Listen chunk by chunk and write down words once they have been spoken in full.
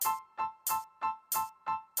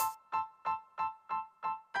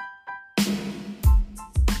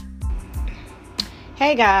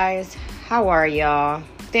Hey guys, how are y'all?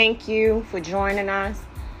 Thank you for joining us.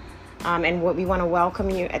 And we want to welcome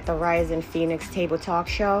you at the Rising Phoenix Table Talk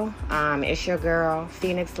Show. It's your girl,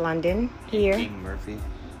 Phoenix London, here. King Murphy.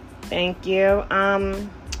 Thank you.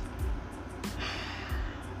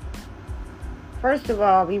 First of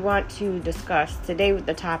all, we want to discuss today.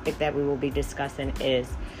 The topic that we will be discussing is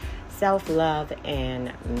self-love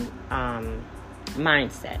and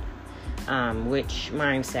mindset. Which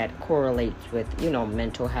mindset correlates with,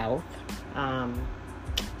 mental health.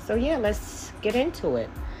 So yeah, let's get into it.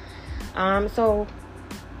 So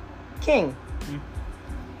King,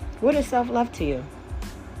 what is self-love to you?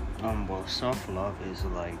 Well, self-love is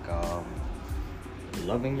like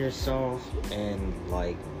loving yourself and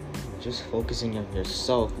like just focusing on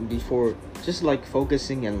yourself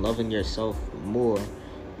focusing and loving yourself more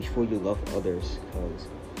before you love others. Because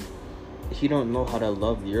if you don't know how to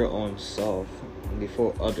love your own self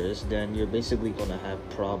before others, then you're basically gonna have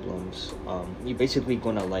problems. You're basically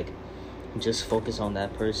gonna just focus on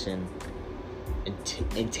that person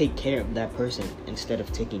and take care of that person instead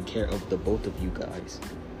of taking care of the both of you guys.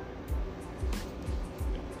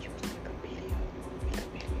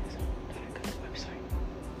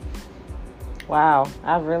 Wow,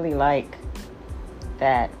 I really like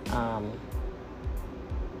that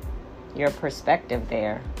your perspective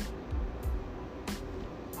there.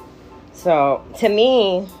 So to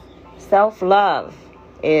me, self-love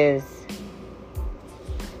is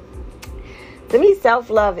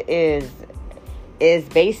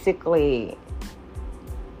basically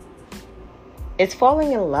it's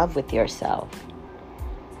falling in love with yourself,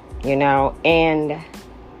 and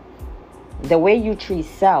the way you treat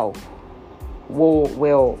self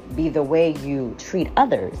will be the way you treat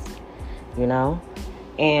others,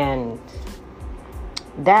 and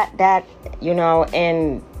that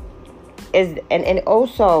and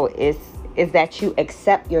also is that you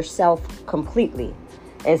accept yourself completely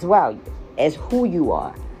as well as who you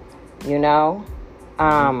are,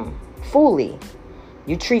 fully.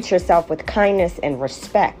 You treat yourself with kindness and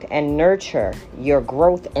respect and nurture your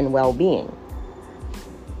growth and well-being,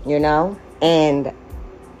 and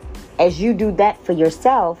as you do that for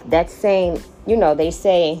yourself, that's saying, they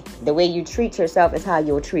say the way you treat yourself is how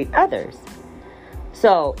you'll treat others.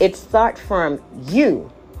 So it starts from you.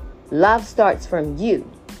 Love starts from you.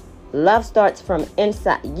 Love starts from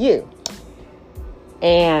inside you.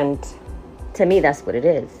 And to me, that's what it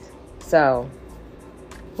is. So,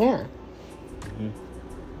 yeah. I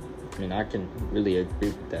mean, I can really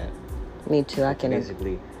agree with that. Me too.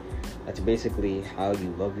 That's basically how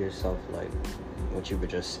you love yourself, like what you were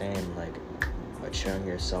just saying, like maturing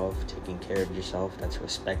yourself, taking care of yourself. That's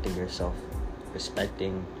respecting yourself.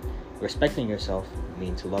 Respecting yourself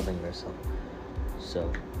means loving yourself. So,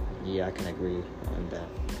 yeah, I can agree on that.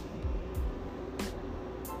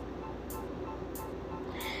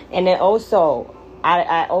 And it also,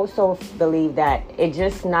 I also believe that it's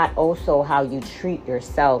just not also how you treat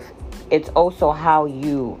yourself. It's also how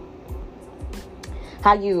you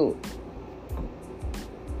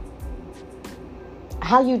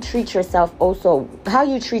treat yourself, also how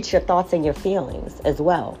you treat your thoughts and your feelings as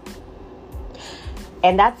well.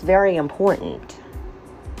 And that's very important.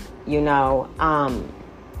 You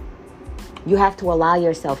have to allow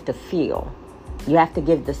yourself to feel. You have to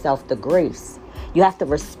give yourself the grace. You have to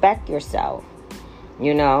respect yourself,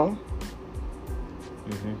 You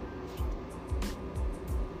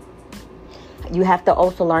have to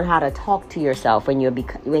also learn how to talk to yourself when you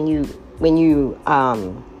get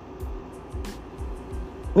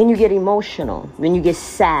emotional, when you get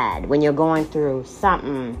sad, when you're going through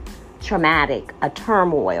something traumatic, a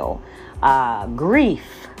turmoil,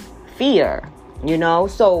 grief, fear.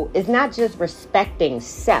 So it's not just respecting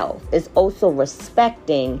self. It's also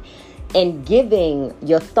respecting and giving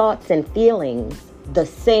your thoughts and feelings the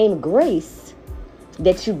same grace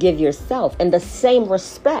that you give yourself and the same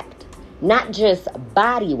respect, not just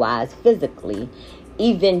body-wise, physically,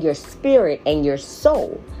 even your spirit and your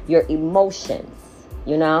soul, your emotions,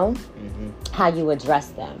 how you address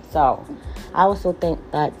them. So I also think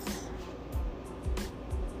that's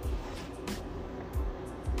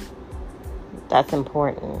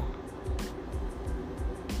important,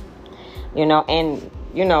 and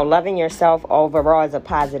loving yourself overall is a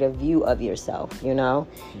positive view of yourself,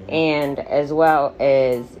 and as well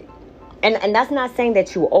as, and that's not saying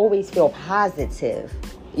that you always feel positive,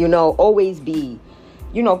 always be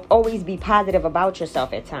positive about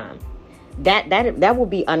yourself at times. That will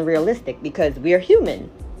be unrealistic because we're human.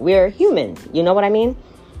 We're humans. You know what I mean?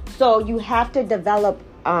 So you have to develop,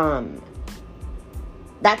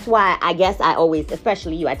 that's why I guess I always,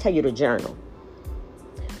 especially you, I tell you to journal.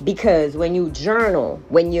 Because when you journal,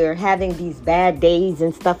 when you're having these bad days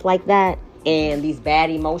and stuff like that, and these bad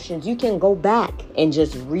emotions, you can go back and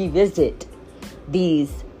just revisit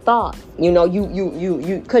these thoughts. You know,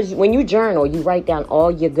 you because when you journal, you write down all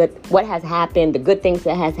your good, what has happened, the good things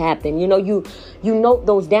that has happened. You know, you note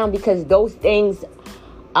those down, because those things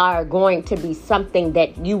are going to be something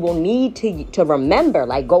that you will need to remember,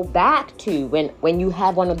 like go back to when you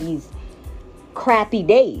have one of these crappy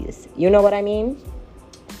days. You know what I mean?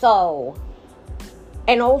 So,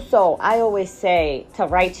 and also I always say to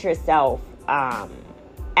write yourself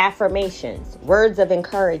affirmations, words of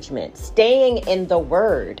encouragement, staying in the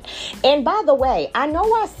word. And by the way, I know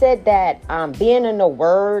I said that being in the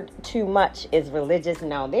word too much is religious.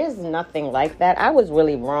 No, there's nothing like that. I was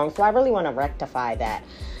really wrong. So I really want to rectify that.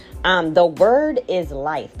 The word is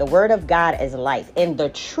life. The word of God is life. And the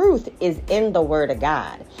truth is in the word of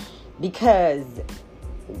God. Because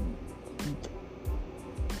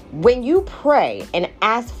when you pray and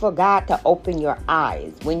ask for God to open your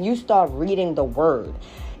eyes, when you start reading the word,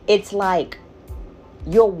 it's like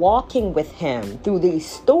you're walking with him through these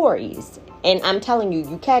stories. And I'm telling you,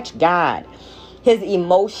 you catch God, his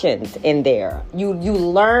emotions in there. You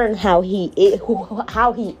learn how he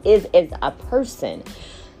is as a person.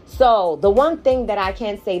 So the one thing that I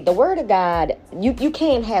can say, the word of God, you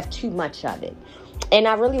can't have too much of it. And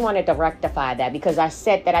I really wanted to rectify that, because I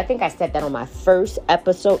said that on my first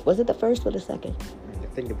episode. Was it the first or the second? I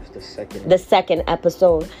think it was the second. The second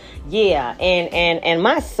episode. Yeah. And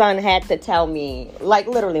my son had to tell me, like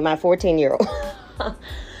literally my 14-year-old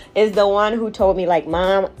is the one who told me, like,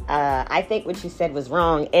 Mom, I think what you said was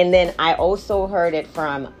wrong. And then I also heard it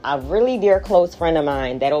from a really dear close friend of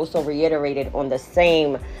mine that also reiterated on the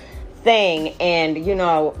same thing. And, you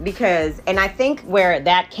know, because, and I think where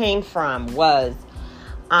that came from was,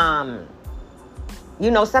 you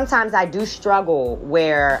know, sometimes I do struggle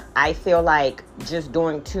where I feel like just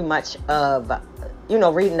doing too much of, you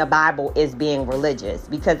know, reading the Bible is being religious.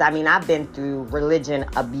 Because, I mean, I've been through religion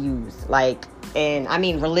abuse, like, and I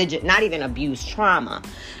mean religion, not even abuse, trauma.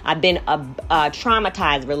 I've been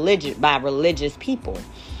traumatized by religious people.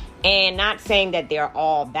 And not saying that they're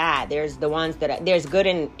all bad. There's the ones that there's good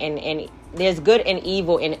and there's good and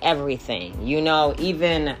evil in everything, you know,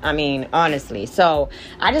 even, I mean, honestly. So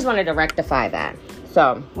I just wanted to rectify that.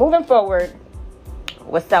 So moving forward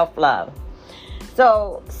with self-love.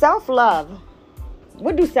 So self-love,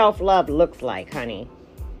 what do self-love looks like, honey?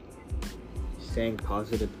 Saying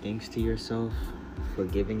positive things to yourself,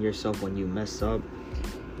 forgiving yourself when you mess up,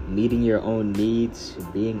 meeting your own needs,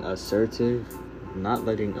 being assertive, not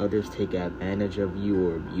letting others take advantage of you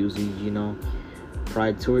or abuse you, you know,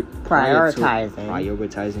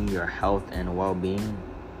 prioritizing your health and well-being,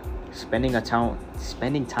 spending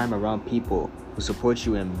time around people who support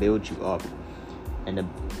you and build you up, and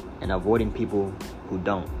avoiding people who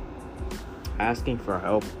don't, asking for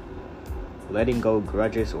help, letting go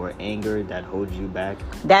grudges or anger that holds you back.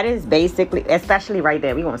 That is basically, especially right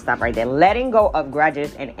there, we won't stop right there. Letting go of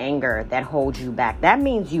grudges and anger that holds you back. That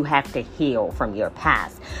means you have to heal from your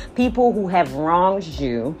past. People who have wronged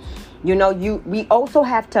you, you know, we also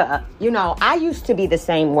have to, you know, I used to be the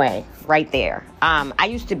same way right there. I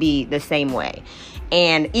used to be the same way.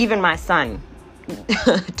 And even my son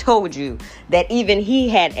told you that even he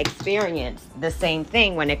had experienced the same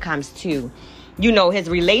thing when it comes to, you know, his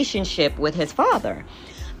relationship with his father.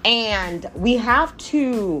 And we have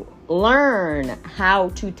to learn how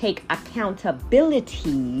to take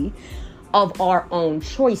accountability of our own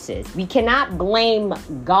choices. We cannot blame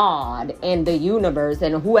God and the universe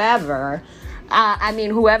and whoever,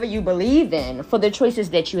 whoever you believe in, for the choices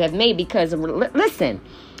that you have made. Because listen,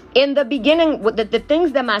 in the beginning, the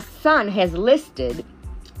things that my son has listed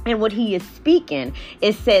and what he is speaking,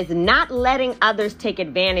 it says not letting others take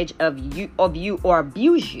advantage of you or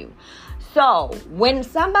abuse you. So when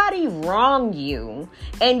somebody wronged you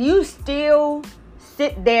and you still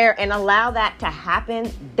sit there and allow that to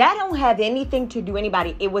happen, that don't have anything to do with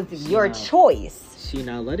anybody. It was your choice. See,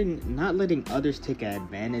 now not letting others take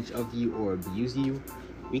advantage of you or abuse you,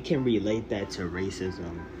 we can relate that to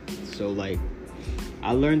racism. So like,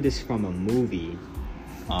 I learned this from a movie.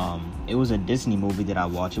 It was a Disney movie that I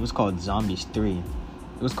watched. It was called Zombies 3.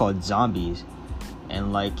 It was called Zombies.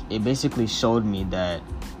 And like, it basically showed me that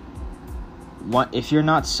if you're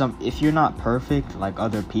not perfect like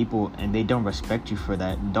other people and they don't respect you for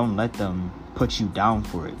that, don't let them put you down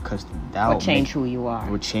for it, because that will change who you are.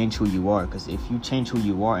 Will change who you are. Because if you change who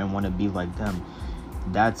you are and want to be like them,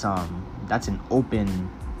 that's an open.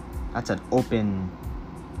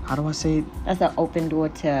 How do I say it? That's an open door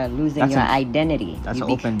to losing your identity. That's an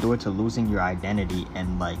open door to losing your identity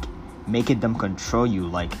and like making them control you,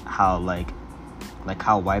 like how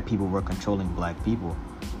white people were controlling black people.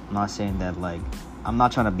 I'm not saying that, like, I'm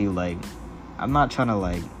not trying to be like, I'm not trying to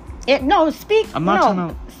like I'm not trying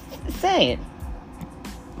to say it.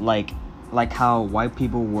 Like how white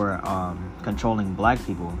people were controlling black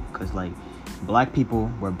people, because like black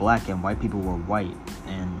people were black and white people were white,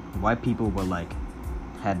 and white people were like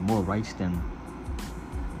had more rights than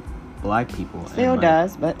black people. Still and, like,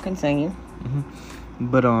 does, but continue.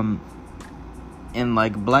 Mm-hmm. But and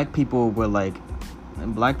like black people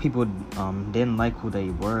didn't like who they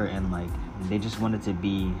were, and like they just wanted to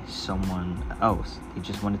be someone else. They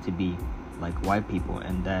just wanted to be like white people,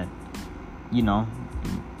 and that, you know,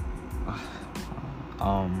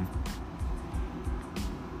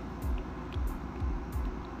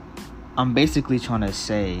 I'm basically trying to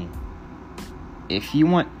say, if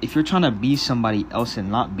you're trying to be somebody else and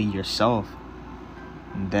not be yourself,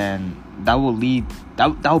 then that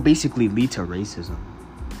will basically lead to racism,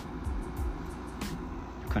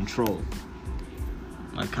 control,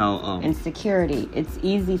 like how insecurity. It's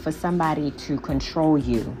easy for somebody to control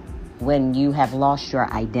you when you have lost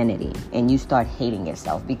your identity and you start hating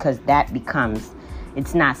yourself, because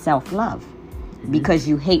it's not self-love. Mm-hmm. Because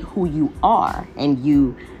you hate who you are, and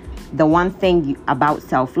the one thing about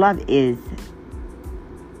self-love is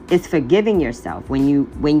forgiving yourself when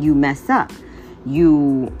you mess up.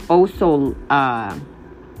 You also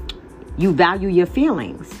you value your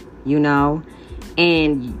feelings, you know,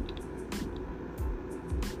 and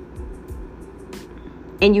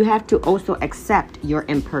you have to also accept your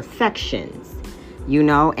imperfections, you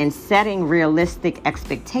know, and setting realistic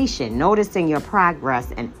expectation, noticing your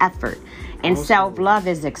progress and effort. And self-love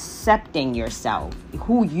is accepting yourself,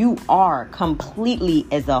 who you are completely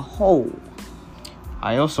as a whole.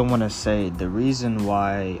 I also want to say the reason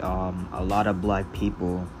why a lot of black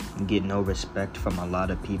people get no respect from a lot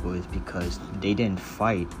of people is because they didn't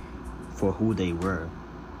fight for who they were.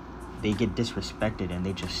 They get disrespected and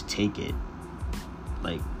they just take it.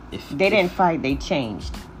 Like, if they didn't fight, they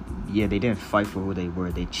changed. Yeah, they didn't fight for who they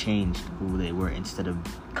were. They changed who they were instead of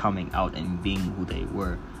coming out and being who they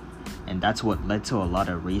were. And that's what led to a lot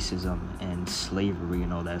of racism and slavery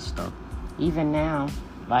and all that stuff. Even now,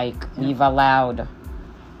 like, we've allowed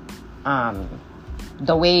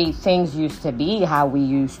the way things used to be, how we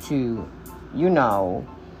used to, you know,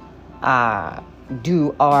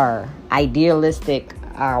 do our idealistic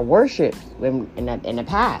worship in the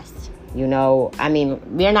past. You know, I mean,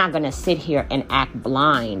 we're not going to sit here and act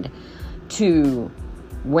blind to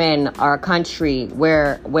when our country,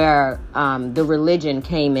 where the religion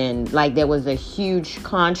came in. Like, there was a huge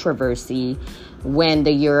controversy when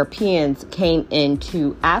the Europeans came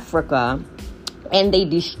into Africa and they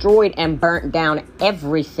destroyed and burnt down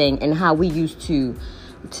everything, and how we used to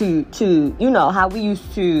you know, how we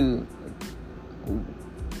used to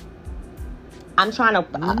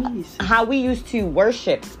how we used to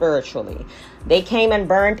worship spiritually. They came and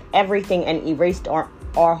burned everything and erased our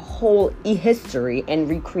whole history and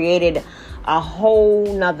recreated a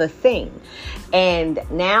whole nother thing. And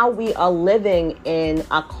now we are living in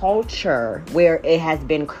a culture where it has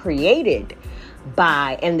been created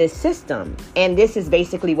in this system. And this is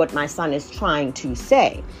basically what my son is trying to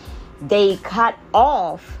say. They cut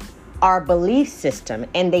off our belief system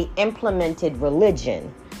and they implemented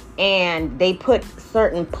religion. And they put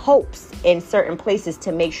certain popes in certain places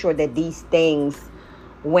to make sure that these things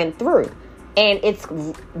went through. And it's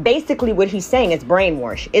basically what he's saying is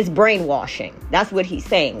brainwash. It's brainwashing. That's what he's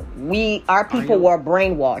saying. Our people were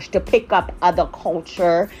brainwashed to pick up other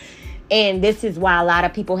culture. And this is why a lot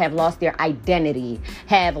of people have lost their identity,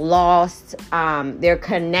 have lost their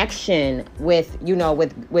connection with, you know,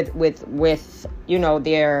 with you know,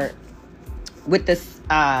 with this,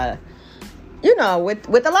 you know,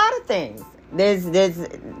 with a lot of things.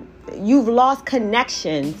 You've lost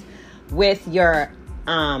connections with your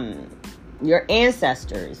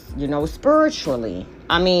ancestors, you know, spiritually.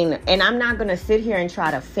 I mean, and I'm not going to sit here and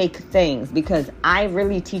try to fake things, because I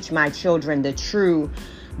really teach my children the true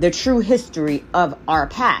history of our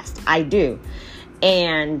past. I do.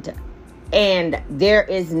 And there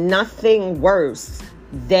is nothing worse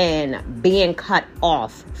than being cut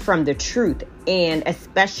off from the truth. And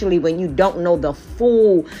especially when you don't know the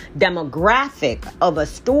full demographic of a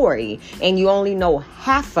story and you only know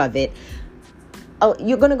half of it,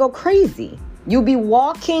 you're going to go crazy. You'll be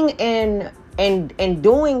walking and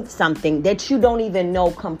doing something that you don't even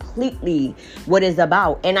know completely what it's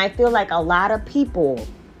about. And I feel like a lot of people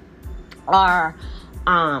are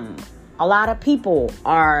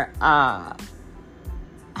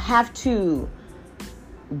have to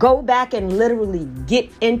Go back and literally get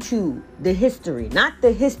into the history, not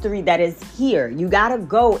the history that is here. You got to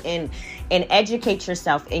go and educate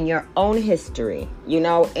yourself in your own history,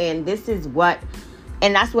 and this is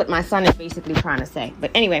and that's what my son is basically trying to say.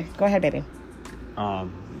 But anyway, go ahead, baby. I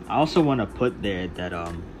also want to put there that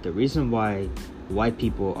the reason why white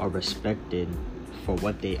people are respected for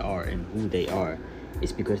what they are and who they are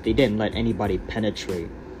is because they didn't let anybody penetrate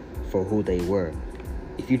for who they were.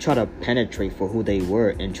 If you try to penetrate for who they were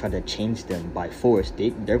and try to change them by force,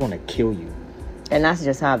 they're going to kill you. And that's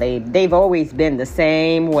just how they've always been the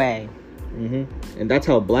same way. And that's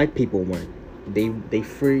how black people went. They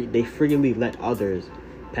freely let others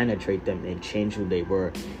penetrate them and change who they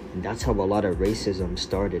were. And that's how a lot of racism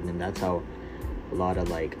started. And that's how a lot of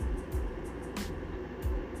slavery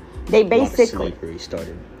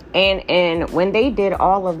started. And when they did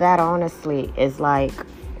all of that, honestly, is like,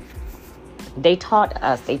 they taught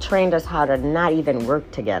us, they trained us how to not even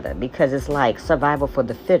work together, because it's like survival for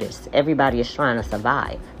the fittest. Everybody is trying to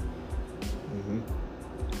survive.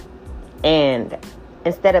 And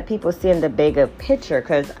instead of people seeing the bigger picture,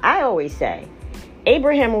 because I always say,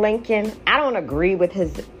 Abraham Lincoln, I don't agree with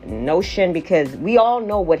his notion, because we all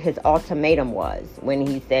know what his ultimatum was when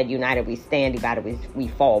he said, united we stand, divided we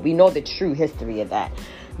fall. We know the true history of that,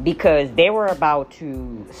 because they were about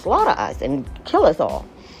to slaughter us and kill us all.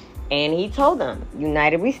 And he told them,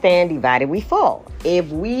 united we stand, divided we fall. If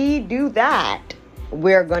we do that,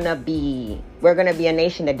 we're gonna be a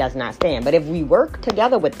nation that does not stand. But if we work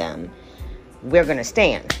together with them, we're gonna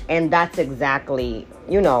stand. And that's exactly,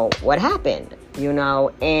 what happened.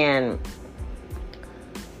 And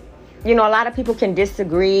a lot of people can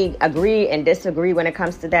agree and disagree when it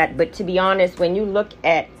comes to that. But to be honest, when you look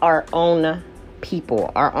at our own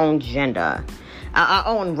people, our own gender, our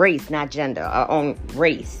own race, not gender, our own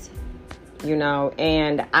race,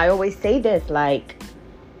 and I always say this, like,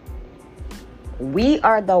 we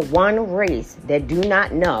are the one race that do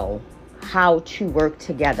not know how to work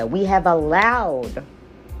together. We have allowed,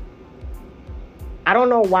 I don't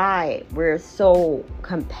know why we're so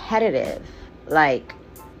competitive, like,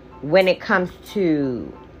 when it comes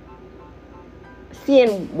to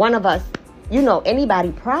seeing one of us,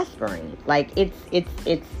 anybody prospering. Like, and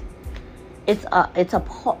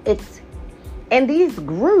these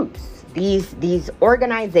groups, these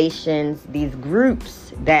organizations, these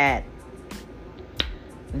groups that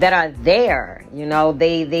are there,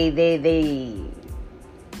 they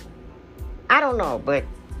I don't know, but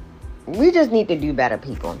we just need to do better,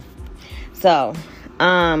 people. So,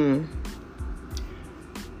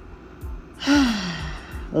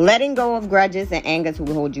 letting go of grudges and angers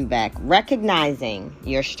who hold you back, recognizing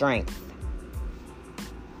your strength,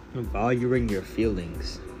 valuing your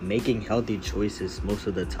feelings, making healthy choices most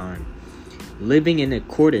of the time, living in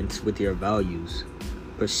accordance with your values,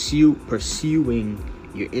 pursuing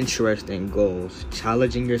your interests and goals,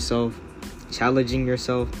 challenging yourself,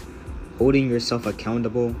 holding yourself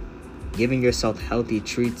accountable, giving yourself healthy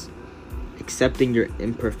treats, accepting your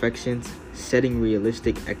imperfections, setting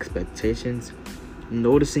realistic expectations,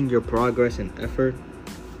 noticing your progress and effort.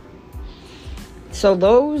 So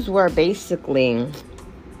those were basically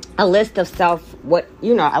a list of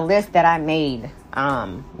a list that I made,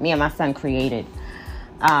 me and my son created,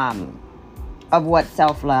 of what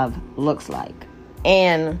self-love looks like.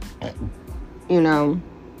 And, and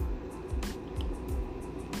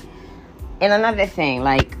another thing,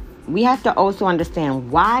 like, we have to also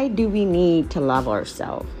understand, why do we need to love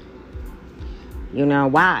ourselves?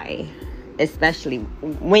 Why? Especially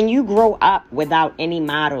when you grow up without any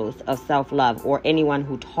models of self-love or anyone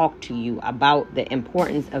who talked to you about the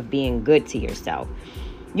importance of being good to yourself,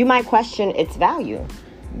 you might question its value,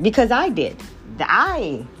 because I did.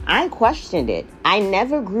 I questioned it. I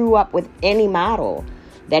never grew up with any model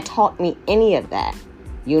that taught me any of that,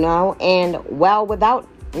 and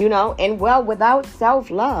without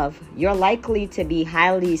self-love, you're likely to be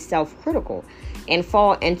highly self-critical and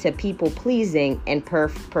fall into people-pleasing and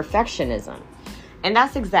perfectionism. And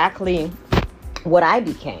that's exactly what I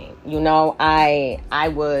became. I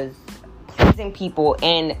was pleasing people,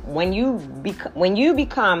 and when you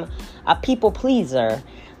become a people-pleaser,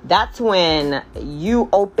 that's when you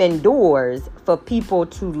open doors for people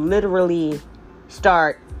to literally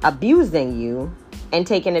start abusing you and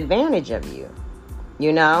taking advantage of you.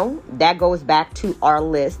 That goes back to our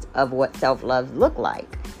list of what self-love look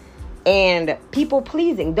like. And people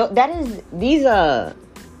pleasing, these are,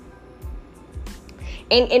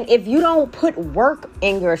 and if you don't put work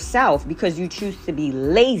in yourself because you choose to be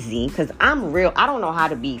lazy, because I'm real, I don't know how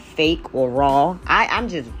to be fake or raw. I'm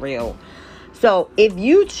just real. So if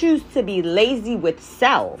you choose to be lazy with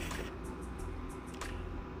self,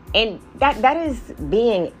 And that is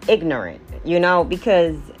being ignorant,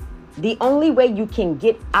 because the only way you can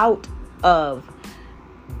get out of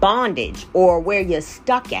bondage or where you're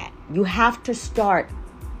stuck at, you have to start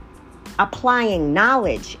applying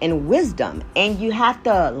knowledge and wisdom, and you have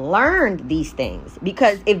to learn these things,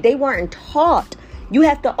 because if they weren't taught, you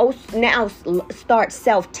have to now start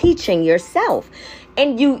self-teaching yourself.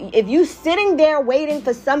 And if you sitting there waiting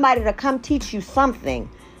for somebody to come teach you something,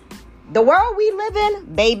 the world we live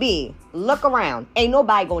in, baby, look around. Ain't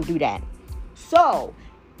nobody gonna do that. So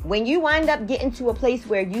when you wind up getting to a place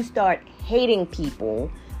where you start hating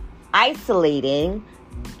people, isolating,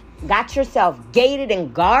 got yourself gated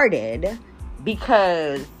and guarded,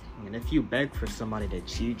 because... And if you beg for somebody to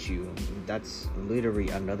cheat you, that's literally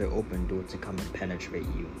another open door to come and penetrate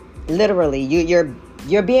you. Literally,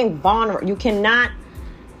 you're being vulnerable. You cannot...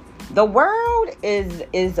 The world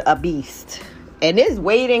is a beast, and is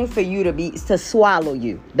waiting for you to swallow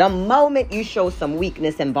you the moment you show some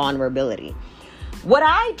weakness and vulnerability. What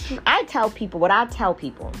I tell people,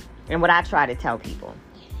 and what I try to tell people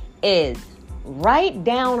is, write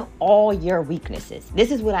down all your weaknesses.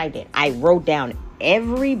 This is what I did. I wrote down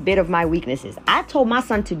every bit of my weaknesses. I told my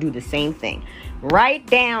son to do the same thing. Write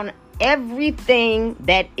down everything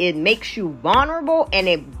that it makes you vulnerable and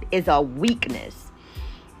it is a weakness.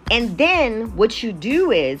 And then what you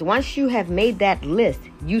do is, once you have made that list,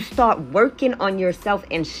 you start working on yourself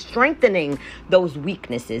and strengthening those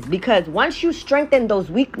weaknesses. Because once you strengthen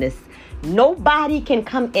those weaknesses, nobody can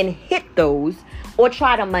come and hit those or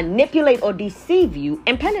try to manipulate or deceive you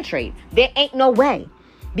and penetrate. There ain't no way.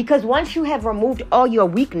 Because once you have removed all your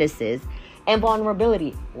weaknesses and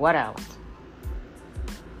vulnerability, what else?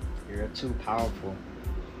 You're too powerful.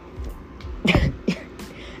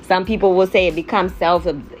 Some people will say you become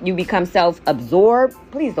self-absorbed.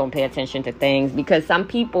 Please don't pay attention to things, because some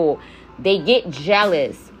people, they get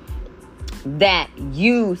jealous that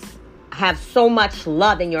you have so much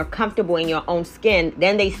love and you're comfortable in your own skin.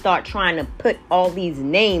 Then they start trying to put all these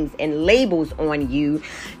names and labels on you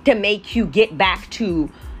to make you get back to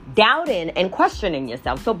doubting and questioning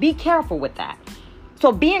yourself. So be careful with that.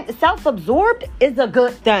 So being self-absorbed is a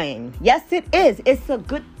good thing. Yes, it is. It's a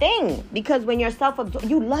good thing, because when you're self-absorbed,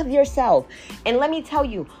 you love yourself. And let me tell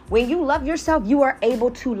you, when you love yourself, you are able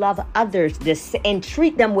to love others and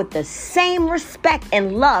treat them with the same respect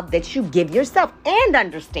and love that you give yourself, and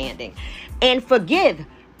understanding and forgive,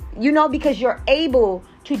 because you're able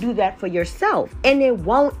to do that for yourself, and it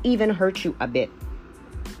won't even hurt you a bit.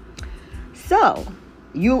 So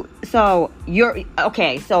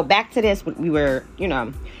back to this, we were,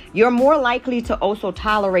 you're more likely to also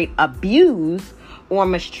tolerate abuse or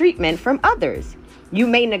mistreatment from others. You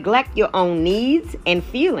may neglect your own needs and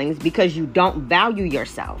feelings because you don't value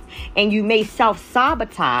yourself, and you may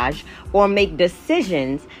self-sabotage or make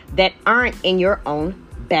decisions that aren't in your own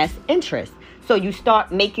best interest. So you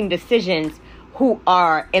start making decisions who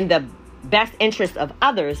are in the best interest of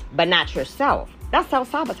others, but not yourself. That's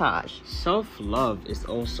self-sabotage. Self-love is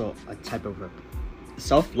also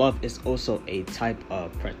a type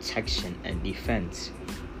of protection and defense.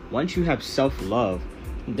 Once you have self-love,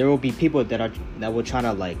 there will be people that will try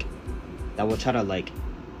to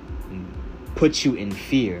put you in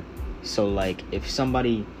fear. So like, if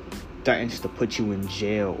somebody threatens to put you in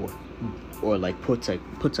jail or like puts a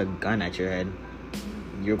gun at your head,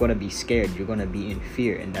 you're gonna be scared. You're gonna be in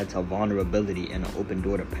fear, and that's a vulnerability and an open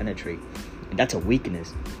door to penetrate. And that's a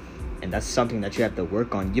weakness, and that's something that you have to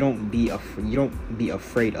work on. You don't be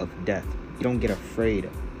afraid of death. You don't get afraid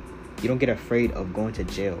of going to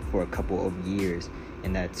jail for a couple of years,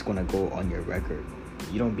 and that's gonna go on your record.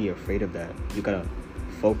 You don't be afraid of that. You gotta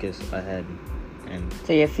focus ahead and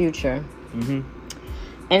to your future. Mm-hmm.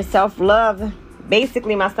 And self-love,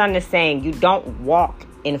 basically, my son is saying, you don't walk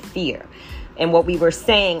in fear. And what we were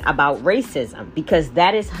saying about racism, because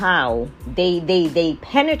that is how they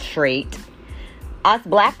penetrate us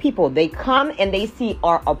black people. They come and they see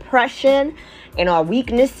our oppression and our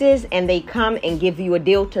weaknesses, and they come and give you a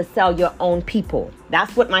deal to sell your own people.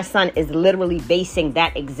 That's what my son is literally basing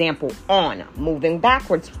that example on, moving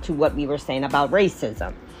backwards to what we were saying about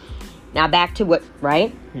racism. Now back to what,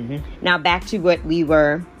 right? Mm-hmm. Now back to what we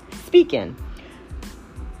were speaking.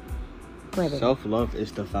 Self-love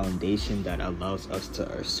is the foundation that allows us to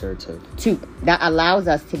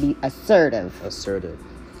be assertive.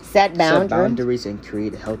 Set boundaries and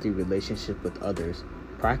create healthy relationship with others.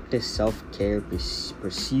 Practice self-care,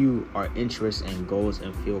 pursue our interests and goals,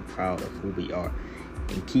 and feel proud of who we are.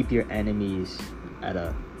 And keep your enemies at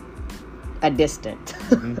a distant,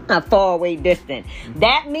 a far away distance.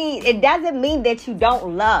 It doesn't mean that you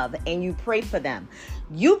don't love and you pray for them.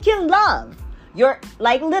 You can love. You're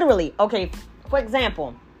like literally, okay, for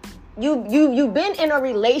example, you've been in a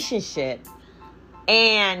relationship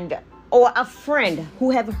or a friend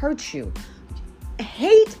who have hurt you.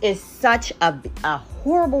 Hate is such a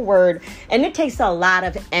horrible word, and it takes a lot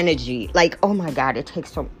of energy. Like, oh my God, it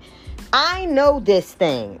takes so. I know this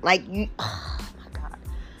thing. Like, oh my God,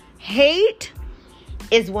 hate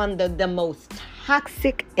is one of the most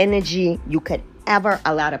toxic energy you could ever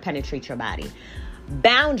allow to penetrate your body.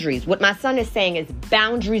 Boundaries. What my son is saying is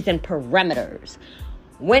boundaries and perimeters.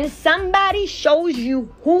 When somebody shows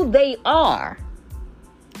you who they are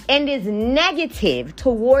and is negative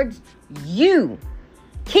towards you,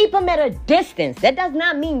 keep them at a distance. That does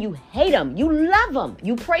not mean you hate them. You love them.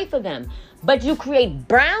 You pray for them. But you create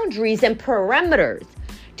boundaries and perimeters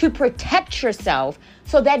to protect yourself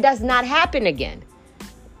so that does not happen again.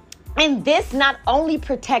 And this not only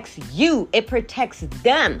protects you, it protects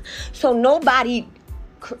them. So nobody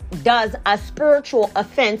does a spiritual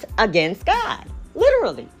offense against God.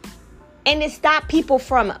 Literally. And it stops people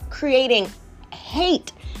from creating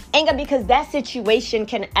hate, anger, because that situation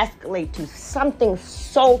can escalate to something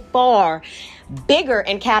so far bigger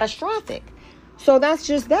and catastrophic. So that's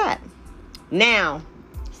just that. Now,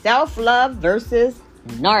 self-love versus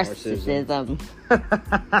narcissism.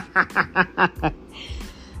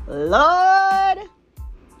 Lord.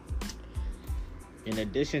 In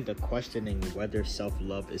addition to questioning whether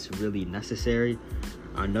self-love is really necessary,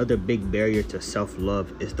 another big barrier to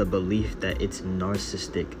self-love is the belief that it's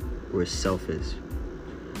narcissistic or selfish.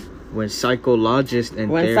 When psychologists and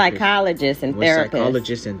therapists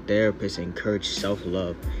encourage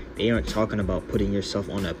self-love, they aren't talking about putting yourself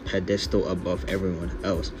on a pedestal above everyone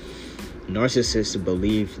else. Narcissists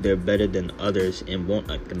believe they're better than others and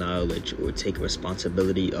won't acknowledge or take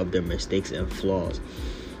responsibility of their mistakes and flaws.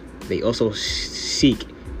 They also seek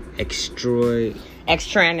extraneous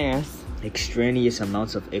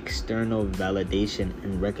amounts of external validation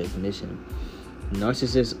and recognition.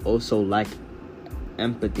 Narcissists also lack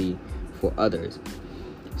empathy for others.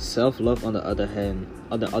 Self-love, on the other hand,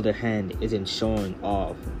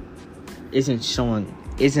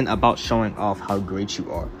 isn't about showing off how great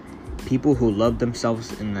you are. People who love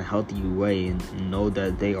themselves in a healthy way and know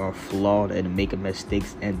that they are flawed and make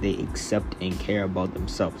mistakes, and they accept and care about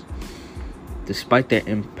themselves. Despite their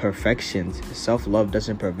imperfections, self-love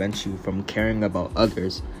doesn't prevent you from caring about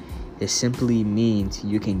others. It simply means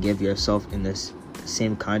you can give yourself in the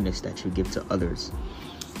same kindness that you give to others.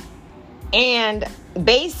 And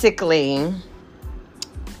basically,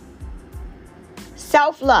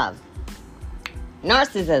 self-love,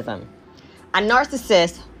 narcissism. A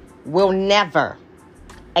narcissist will never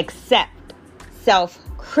accept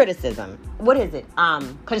self-criticism. What is it?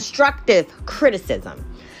 Constructive criticism.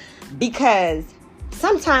 Because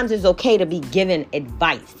sometimes it's okay to be given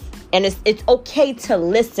advice. And it's okay to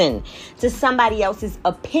listen to somebody else's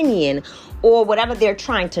opinion or whatever they're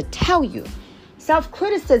trying to tell you.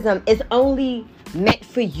 Self-criticism is only meant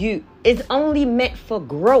for you. It's only meant for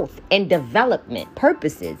growth and development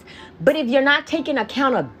purposes. But if you're not taking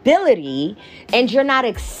accountability and you're not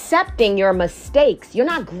accepting your mistakes, you're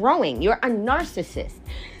not growing. You're a narcissist.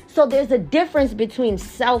 So there's a difference between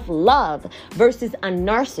self-love versus a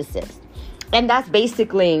narcissist. And that's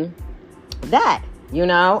basically that,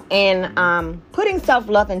 and putting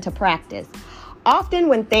self-love into practice. Often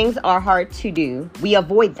when things are hard to do, we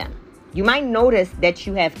avoid them. You might notice that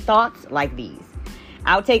you have thoughts like these.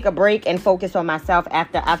 I'll take a break and focus on myself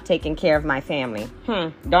after I've taken care of my family.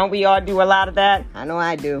 Don't we all do a lot of that? I know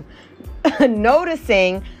I do.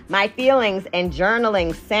 Noticing my feelings and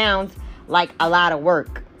journaling sounds like a lot of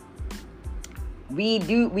work.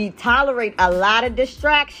 We tolerate a lot of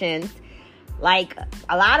distractions. Like,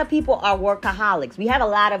 a lot of people are workaholics. We have a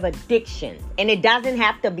lot of addictions, and it doesn't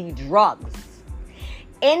have to be drugs.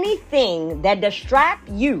 Anything that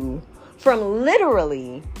distracts you from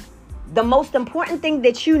literally the most important thing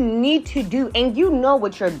that you need to do, and you know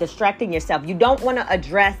what you're distracting yourself. You don't want to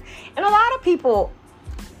address. And a lot of people,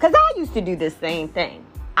 because I used to do this same thing.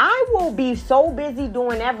 I will be so busy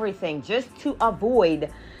doing everything just to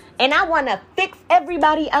avoid, and I want to fix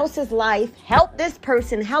everybody else's life, help this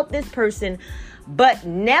person, but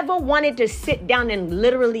never wanted to sit down and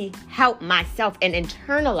literally help myself and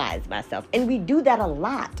internalize myself. And we do that a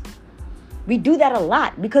lot. We do that a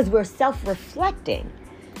lot because we're self-reflecting.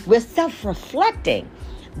 We're self-reflecting.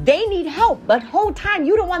 They need help, but whole time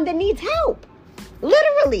you're the one that needs help.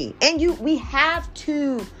 Literally. And we have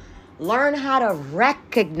to learn how to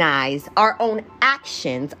recognize our own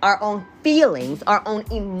actions, our own feelings, our own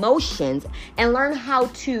emotions, and learn how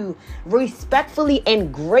to respectfully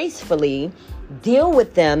and gracefully deal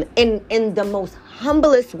with them in the most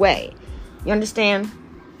humblest way. You understand?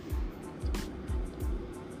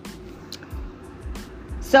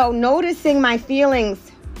 So noticing my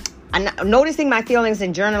feelings and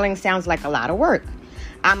journaling sounds like a lot of work.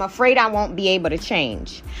 I'm afraid I won't be able to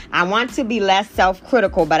change. I want to be less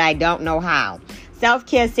self-critical, but I don't know how.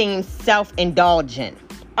 Self-care seems self-indulgent.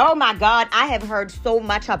 Oh my God, I have heard so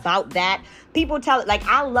much about that. People tell it, like,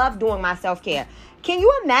 I love doing my self-care. Can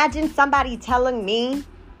you imagine somebody telling me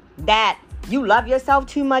that you love yourself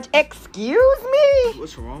too much? Excuse me?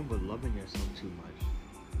 What's wrong with loving yourself too much?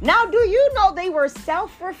 Now, do you know they were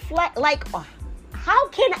self-reflect? Like, how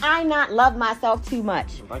can I not love myself too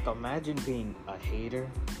much? Like, imagine being a hater.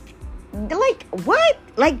 Like, what?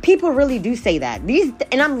 Like, people really do say that.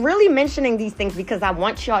 And I'm really mentioning these things because I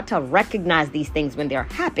want y'all to recognize these things when they're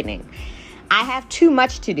happening. I have too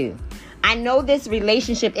much to do. I know this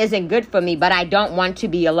relationship isn't good for me, but I don't want to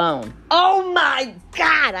be alone. Oh my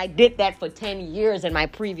God, I did that for 10 years in my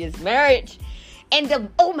previous marriage. And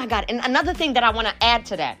oh my God, and another thing that I want to add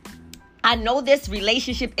to that. I know this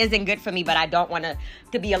relationship isn't good for me, but I don't want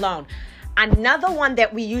to be alone. Another one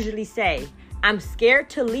that we usually say, I'm scared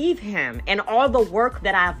to leave him and all the work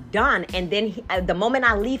that I've done. And then the moment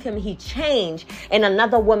I leave him, he changed and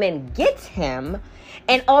another woman gets him.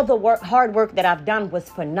 And all the hard work that I've done was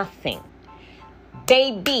for nothing.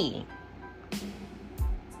 Baby,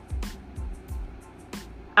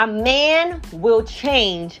 a man will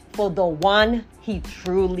change for the one he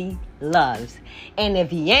truly loves. And if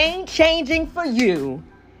he ain't changing for you,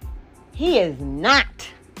 he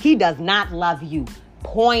does not love you.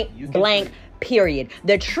 Point blank, period.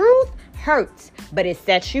 The truth hurts, but it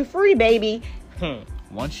sets you free, baby.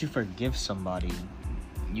 Once you forgive somebody,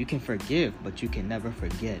 you can forgive, but you can never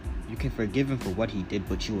forget. You can forgive him for what he did,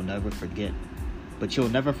 but you will never forget. But you'll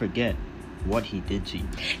never forget what he did to you.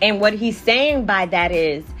 And what he's saying by that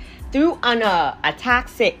is, through a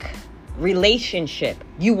toxic relationship,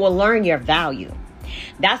 you will learn your value.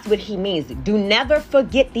 That's what he means. Do never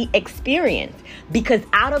forget the experience, because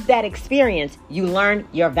out of that experience, you learn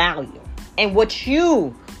your value. And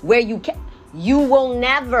you will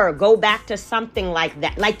never go back to something like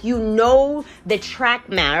that. Like, you know, the track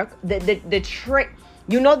mark, the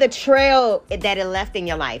trail that it left in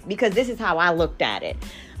your life, because this is how I looked at it.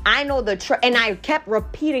 I know and I kept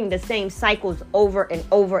repeating the same cycles over and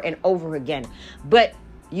over and over again. But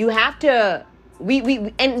you have to,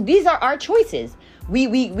 and these are our choices.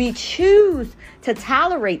 We choose to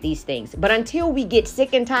tolerate these things. But until we get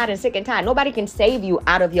sick and tired, nobody can save you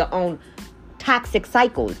out of your own toxic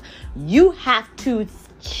cycles. You have to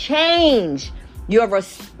change your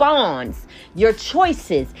response, your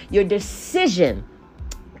choices, your decision.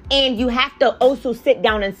 And you have to also sit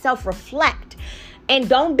down and self-reflect. And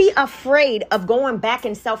don't be afraid of going back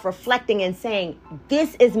and self-reflecting and saying,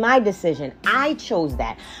 this is my decision. I chose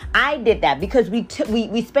that. I did that, because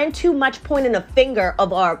we spend too much pointing a finger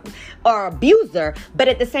of our abuser, but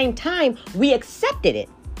at the same time, we accepted it.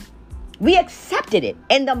 We accepted it.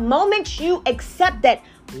 And the moment you accept that,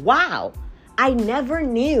 wow, I never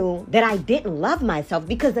knew that I didn't love myself,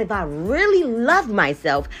 because if I really loved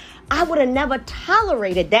myself, I would have never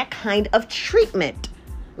tolerated that kind of treatment.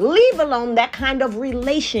 Leave alone that kind of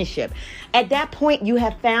relationship. At that point, you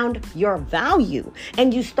have found your value,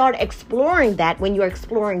 and you start exploring that when you're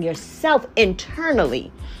exploring yourself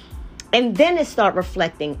internally. And then it start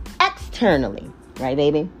reflecting externally. Right,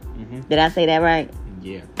 baby? Mm-hmm. Did I say that right?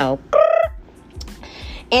 Yeah. Oh.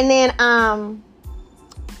 And then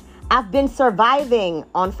I've been surviving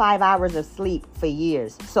on 5 hours of sleep for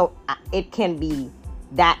years. So it can't be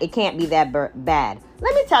that bad.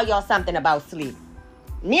 Let me tell y'all something about sleep.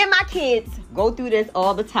 Me and my kids go through this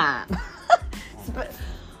all the time.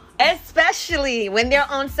 Especially when they're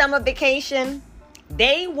on summer vacation.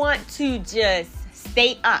 They want to just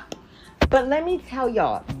stay up. But let me tell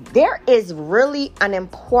y'all, there is really an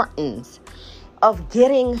importance of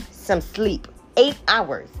getting some sleep. 8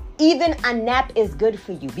 hours. Even a nap is good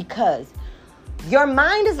for you, because your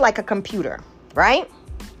mind is like a computer, right?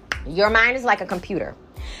 Your mind is like a computer.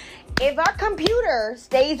 If our computer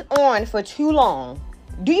stays on for too long,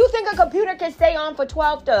 do you think a computer can stay on for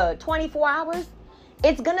 12 to 24 hours?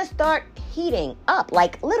 It's going to start heating up,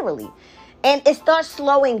 like literally. And it starts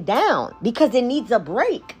slowing down because it needs a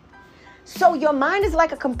break. So your mind is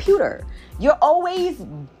like a computer. You're always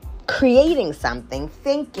creating something,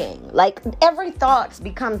 thinking. Like every thought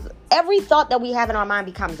that we have in our mind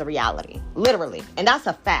becomes a reality. Literally. And that's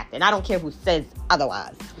a fact. And I don't care who says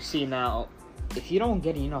otherwise. See, now, if you don't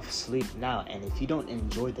get enough sleep now, and if you don't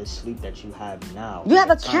enjoy the sleep that you have now, you have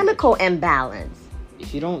a chemical imbalance.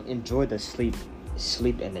 If you don't enjoy the sleep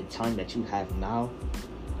and the time that you have now,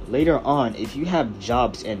 later on, if you have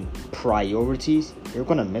jobs and priorities, you're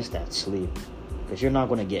gonna miss that sleep because you're not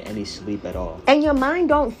gonna get any sleep at all. And your mind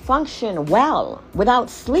don't function well without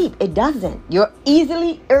sleep. It doesn't. You're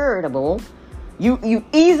easily irritable. You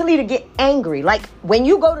easily to get angry. Like when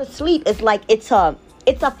you go to sleep, it's like it's a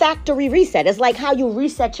factory reset. It's like how you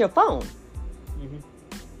reset your phone. Mm-hmm.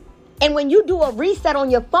 And when you do a reset on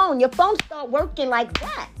your phone start working like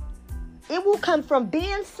that. It will come from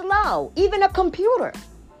being slow. Even a computer.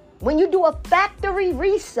 When you do a factory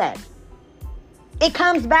reset, it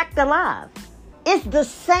comes back to life. It's the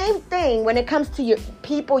same thing when it comes to your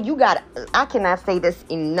people. I cannot say this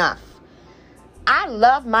enough. I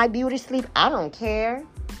love my beauty sleep. I don't care.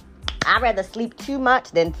 I'd rather sleep too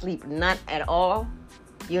much than sleep not at all.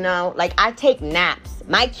 You know, like I take naps.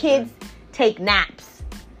 My kids take naps.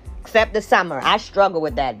 Except the summer. I struggle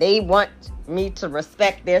with that. They want me to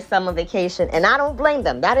respect their summer vacation. And I don't blame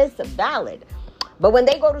them. That is valid. But when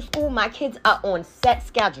they go to school, my kids are on set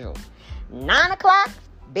schedule. 9 o'clock,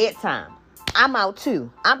 bedtime. I'm out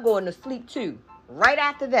too. I'm going to sleep too. Right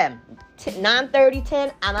after them. 9:30,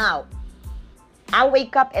 10, I'm out. I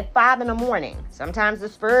wake up at 5 in the morning. Sometimes the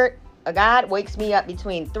Spirit of God wakes me up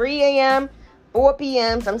between 3 a.m., 4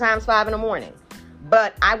 p.m., sometimes 5 in the morning.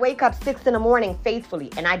 But I wake up 6 in the morning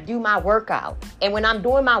faithfully and I do my workout. And when I'm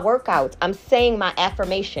doing my workouts, I'm saying my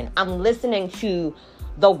affirmation. I'm listening to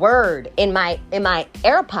the word in my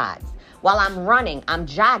AirPods. While I'm running, I'm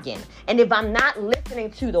jogging. And if I'm not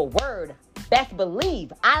listening to the word, best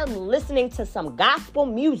believe I'm listening to some gospel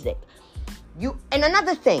music. And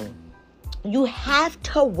another thing, you have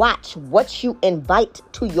to watch what you invite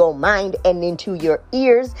to your mind and into your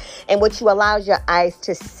ears and what you allow your eyes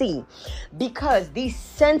to see. Because these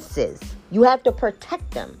senses, you have to protect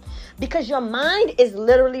them. Because your mind is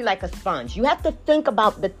literally like a sponge. You have to think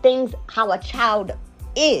about the things, how a child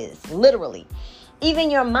is, literally. Even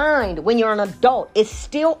your mind, when you're an adult, is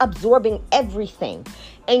still absorbing everything.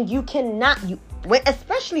 And you cannot,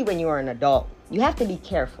 especially when you're an adult, you have to be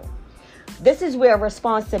careful. This is where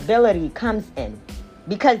responsibility comes in.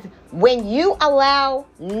 Because when you allow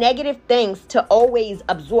negative things to always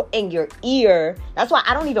absorb in your ear, that's why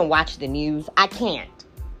I don't even watch the news. I can't.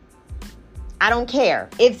 I don't care.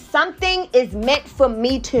 If something is meant for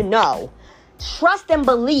me to know, trust and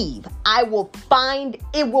believe, it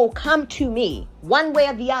will come to me one way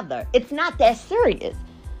or the other. It's not that serious.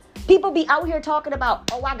 People be out here talking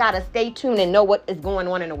about, I gotta stay tuned and know what is going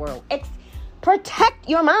on in the world. Protect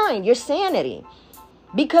your mind, your sanity,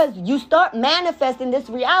 because you start manifesting this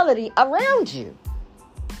reality around you.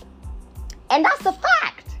 And that's a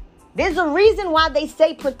fact. There's a reason why they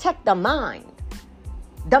say protect the mind.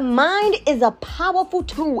 The mind is a powerful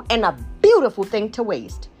tool and a beautiful thing to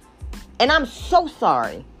waste. And I'm so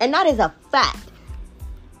sorry. And that is a fact.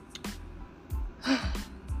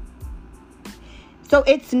 So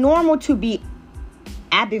it's normal to be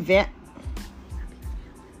ambivalent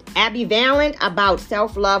about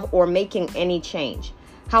self-love or making any change.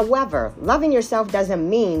 However, loving yourself doesn't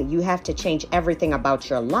mean you have to change everything about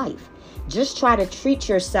your life. Just try to treat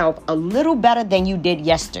yourself a little better than you did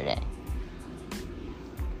yesterday.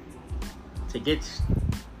 To get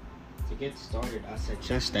started, I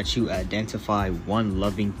suggest that you identify one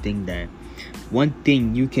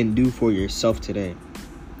thing you can do for yourself today.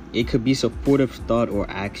 It could be supportive thought or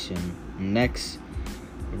action. Next,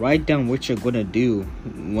 write down what you're going to do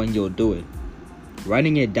when you'll do it.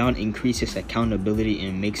 Writing it down increases accountability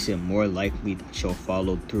and makes it more likely that you'll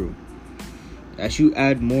follow through. As you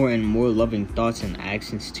add more and more loving thoughts and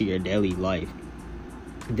actions to your daily life,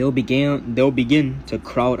 they'll begin to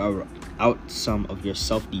crowd out some of your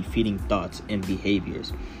self-defeating thoughts and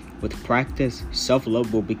behaviors. With practice,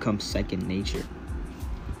 self-love will become second nature.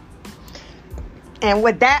 And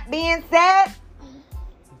with that being said,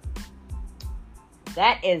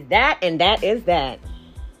 that is that, and that is that.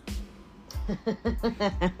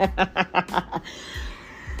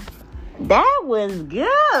 That was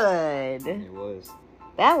good. It was.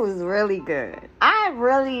 That was really good. I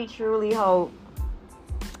really, truly hope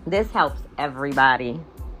this helps everybody.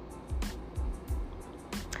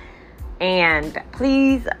 And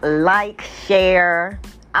please like, share.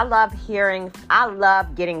 I love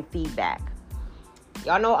getting feedback.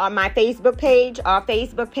 Y'all know on my Facebook page,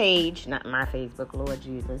 not my Facebook, Lord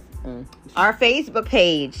Jesus. Our Facebook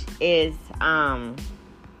page is,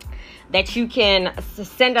 that you can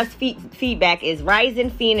send us feedback is Rising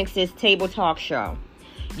Phoenix's Table Talk Show.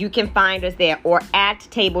 You can find us there, or at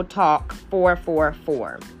Table Talk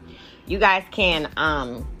 444. You guys can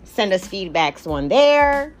send us feedbacks on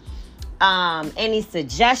there. Any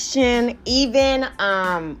suggestion, even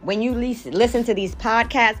when you listen to these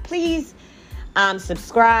podcasts, please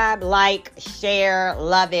Subscribe, like, share,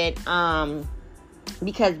 love it.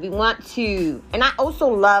 Because we want to, and I also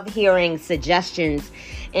love hearing suggestions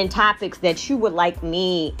and topics that you would like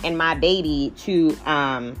me and my baby to,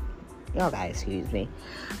 y'all guys, excuse me,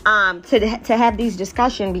 to have these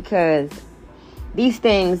discussions, because these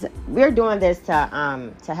things, we're doing this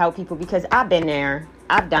to help people, because I've been there,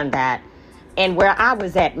 I've done that, and where I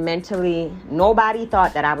was at mentally, nobody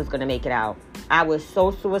thought that I was going to make it out. I was so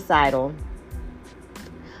suicidal.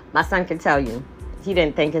 My son can tell you, he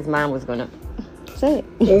didn't think his mom was going to say it.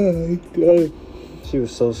 Oh my God. She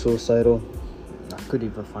was so suicidal. I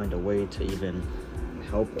couldn't even find a way to even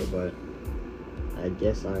help her, but I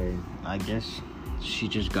guess she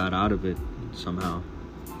just got out of it somehow.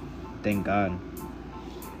 Thank God.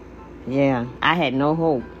 Yeah, I had no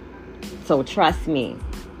hope. So trust me.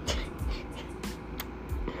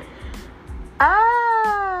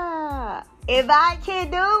 If I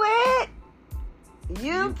can do it,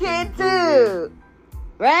 you can too.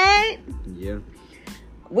 Right? Yeah.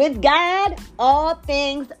 With God, all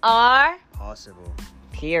things are Possible.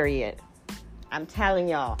 period. I'm telling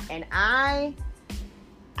y'all. And I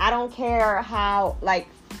don't care how, like,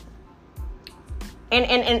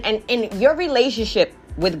 and your relationship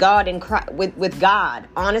with God and with God,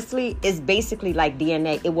 honestly, is basically like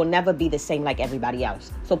DNA. It will never be the same like everybody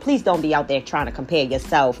else. So please don't be out there trying to compare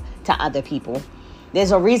yourself to other people.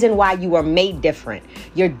 There's a reason why you are made different.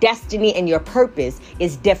 Your destiny and your purpose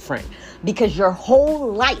is different, because your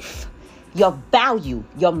whole life, your value,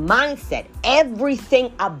 your mindset,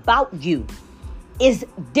 everything about you is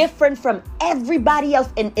different from everybody else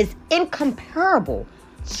and is incomparable,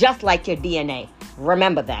 just like your DNA.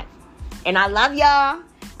 Remember that. And I love y'all.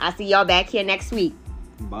 I'll see y'all back here next week.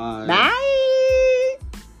 Bye. Bye.